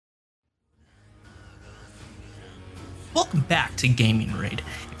Welcome back to Gaming Raid.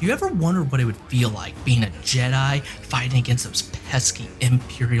 If you ever wondered what it would feel like being a Jedi fighting against those pesky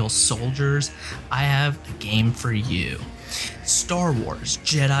Imperial soldiers, I have a game for you. Star Wars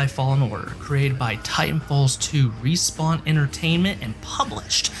Jedi Fallen Order, created by Titanfall 2 Respawn Entertainment and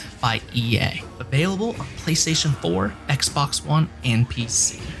published by EA. Available on PlayStation 4, Xbox One, and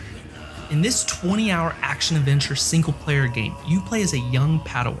PC. In this 20-hour action-adventure single-player game, you play as a young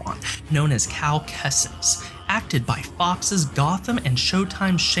Padawan known as Cal Kestis, acted by Fox's Gotham and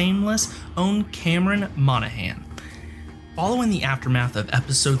Showtime's Shameless own Cameron Monaghan. Following the aftermath of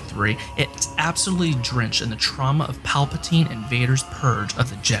Episode 3, it's absolutely drenched in the trauma of Palpatine and Vader's purge of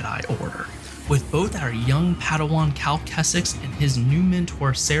the Jedi Order. With both our young Padawan Cal Kestis and his new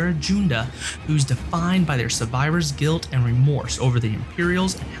mentor Cere Junda, who's defined by their survivor's guilt and remorse over the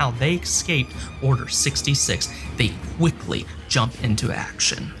Imperials and how they escaped Order 66, they quickly jump into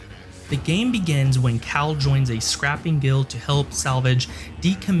action. The game begins when Cal joins a scrapping guild to help salvage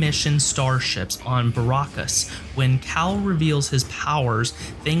decommissioned starships on Barakas. When Cal reveals his powers,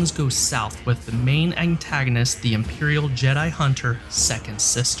 things go south with the main antagonist, the Imperial Jedi Hunter, Second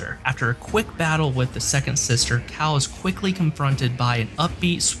Sister. After a quick battle with the Second Sister, Cal is quickly confronted by an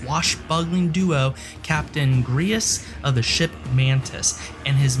upbeat, swashbuckling duo, Captain Grievous of the ship Mantis,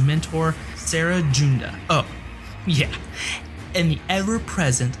 and his mentor, Cere Junda. Oh, yeah, and the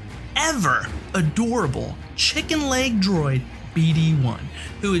ever-present, adorable chicken leg droid BD1,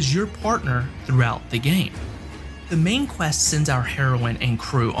 who is your partner throughout the game. The main quest sends our heroine and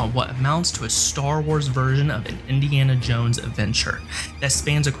crew on what amounts to a Star Wars version of an Indiana Jones adventure that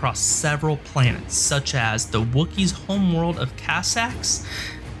spans across several planets, such as the Wookiees' homeworld of Kassax,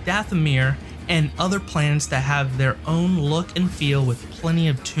 Dathomir, and other planets that have their own look and feel with plenty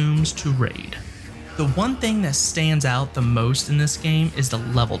of tombs to raid. The one thing that stands out the most in this game is the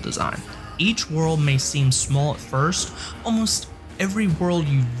level design. Each world may seem small at first. Almost every world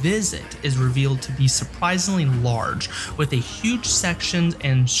you visit is revealed to be surprisingly large, with a huge sections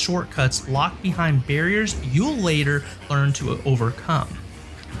and shortcuts locked behind barriers you'll later learn to overcome.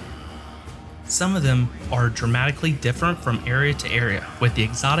 Some of them are dramatically different from area to area, with the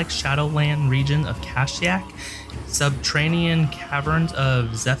exotic Shadowland region of Kashyyyk, subterranean caverns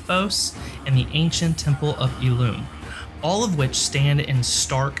of Zephos, and the ancient temple of Ilum, all of which stand in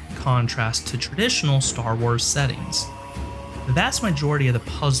stark contrast to traditional Star Wars settings. The vast majority of the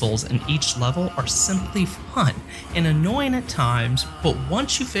puzzles in each level are simply fun and annoying at times, but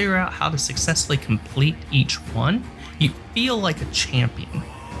once you figure out how to successfully complete each one, you feel like a champion.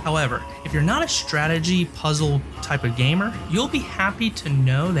 However, if you're not a strategy puzzle type of gamer, you'll be happy to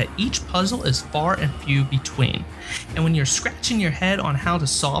know that each puzzle is far and few between. And when you're scratching your head on how to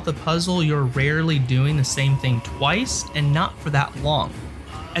solve the puzzle, you're rarely doing the same thing twice and not for that long.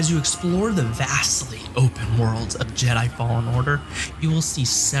 As you explore the vastly open worlds of Jedi Fallen Order, you will see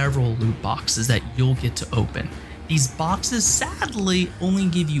several loot boxes that you'll get to open. These boxes sadly only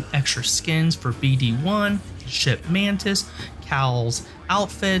give you extra skins for BD1, Ship Mantis, Cal's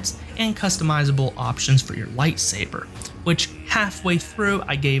outfits, and customizable options for your lightsaber, which halfway through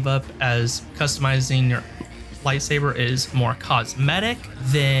I gave up, as customizing your lightsaber is more cosmetic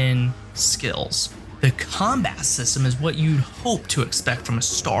than skills. The combat system is what you'd hope to expect from a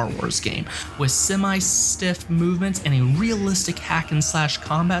Star Wars game, with semi-stiff movements and a realistic hack and slash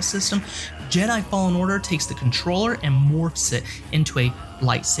combat system. Jedi Fallen Order takes the controller and morphs it into a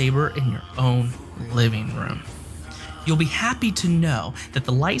lightsaber in your own living room. You'll be happy to know that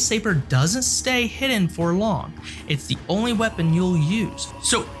the lightsaber doesn't stay hidden for long. It's the only weapon you'll use,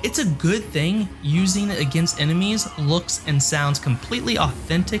 so it's a good thing using it against enemies looks and sounds completely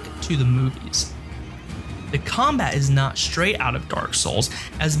authentic to the movies. The combat is not straight out of Dark Souls,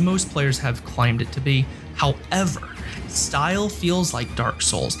 as most players have claimed it to be. However, style feels like Dark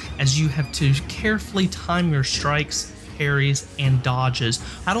Souls, as you have to carefully time your strikes, parries, and dodges.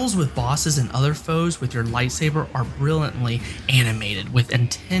 Battles with bosses and other foes with your lightsaber are brilliantly animated, with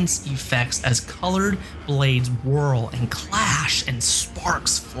intense effects as colored blades whirl and clash and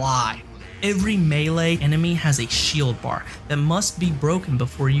sparks fly. Every melee enemy has a shield bar that must be broken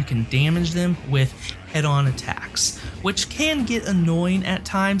before you can damage them with head-on attacks, which can get annoying at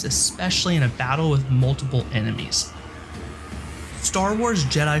times, especially in a battle with multiple enemies. Star Wars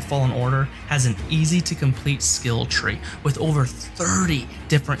Jedi Fallen Order has an easy-to-complete skill tree with over 30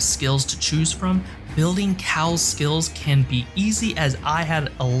 different skills to choose from. Building Cal's skills can be easy, as I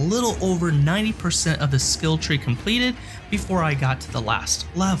had a little over 90% of the skill tree completed before I got to the last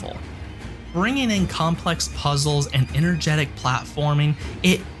level. Bringing in complex puzzles and energetic platforming,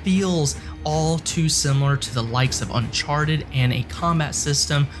 it feels all too similar to the likes of Uncharted, and a combat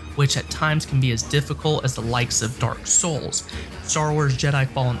system which at times can be as difficult as the likes of Dark Souls. Star Wars Jedi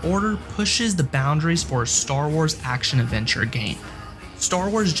Fallen Order pushes the boundaries for a Star Wars action-adventure game. Star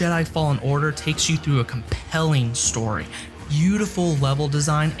Wars Jedi Fallen Order takes you through a compelling story, beautiful level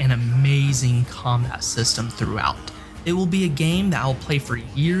design, and amazing combat system throughout. It will be a game that I'll play for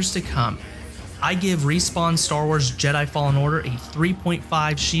years to come. I give Respawn Star Wars Jedi Fallen Order a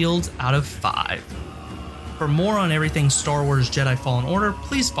 3.5 shields out of 5. For more on everything Star Wars Jedi Fallen Order,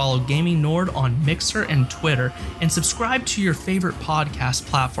 please follow Gaming Nord on Mixer and Twitter, and subscribe to your favorite podcast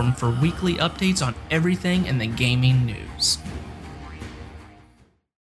platform for weekly updates on everything in the gaming news.